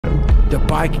The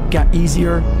bike got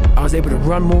easier. I was able to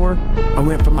run more. I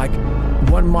went from like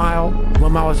 1 mile.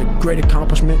 1 mile was a great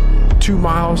accomplishment. 2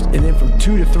 miles, and then from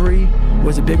 2 to 3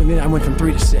 was a big one. Then I went from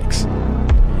 3 to 6.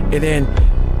 And then,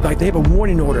 like, they have a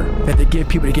warning order that they give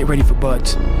people to get ready for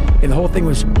buds. And the whole thing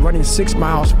was running 6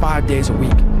 miles 5 days a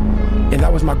week. And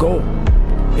that was my goal.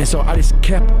 And so I just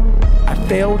I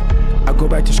failed, I go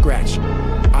back to scratch.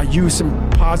 I use some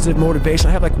positive motivation.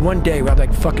 I have like one day where I'm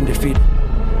like fucking defeated.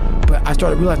 But I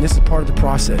started realizing this is part of the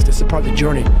process. This is part of the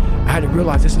journey. I had to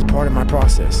realize this is part of my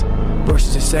process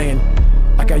versus just saying,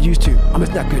 like I used to, I'm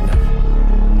just not good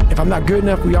enough. If I'm not good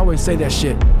enough, we always say that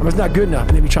shit. I'm just not good enough,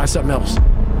 and then we try something else.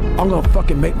 I'm gonna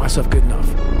fucking make myself good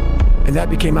enough. And that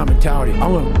became my mentality.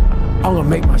 I'm gonna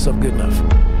make myself good enough.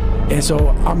 And so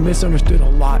I'm misunderstood a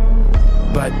lot,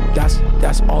 but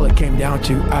that's all it came down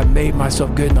to. I made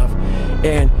myself good enough.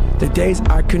 And the days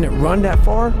I couldn't run that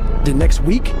far, the next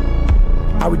week,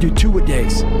 I would do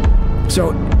 2-a-days. So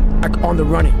like on the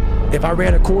running, if I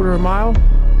ran a 1/4 mile,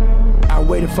 I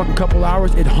wait a fucking couple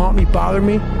hours, it'd haunt me, bother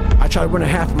me. I try to run a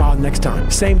 1/2 mile the next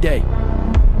time, same day.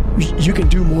 You can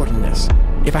do more than this.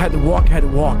 If I had to walk, I had to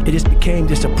walk. It just became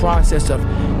just a process of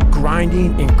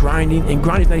grinding and grinding, and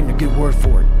grinding is not even a good word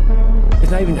for it.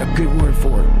 It's not even a good word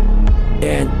for it.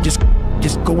 And just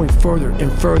going further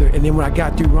and further. And then when I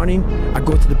got through running, I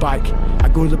go to the bike, I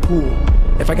go to the pool.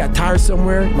 If I got tired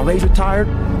somewhere, my legs were tired,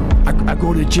 I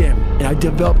go to the gym. And I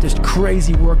developed this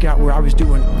crazy workout where I was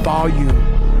doing volume,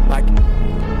 like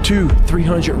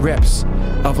 200-300 reps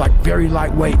of like very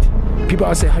lightweight. People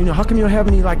always say, how come you don't have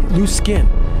any like loose skin?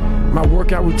 My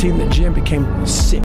workout routine in the gym became sick.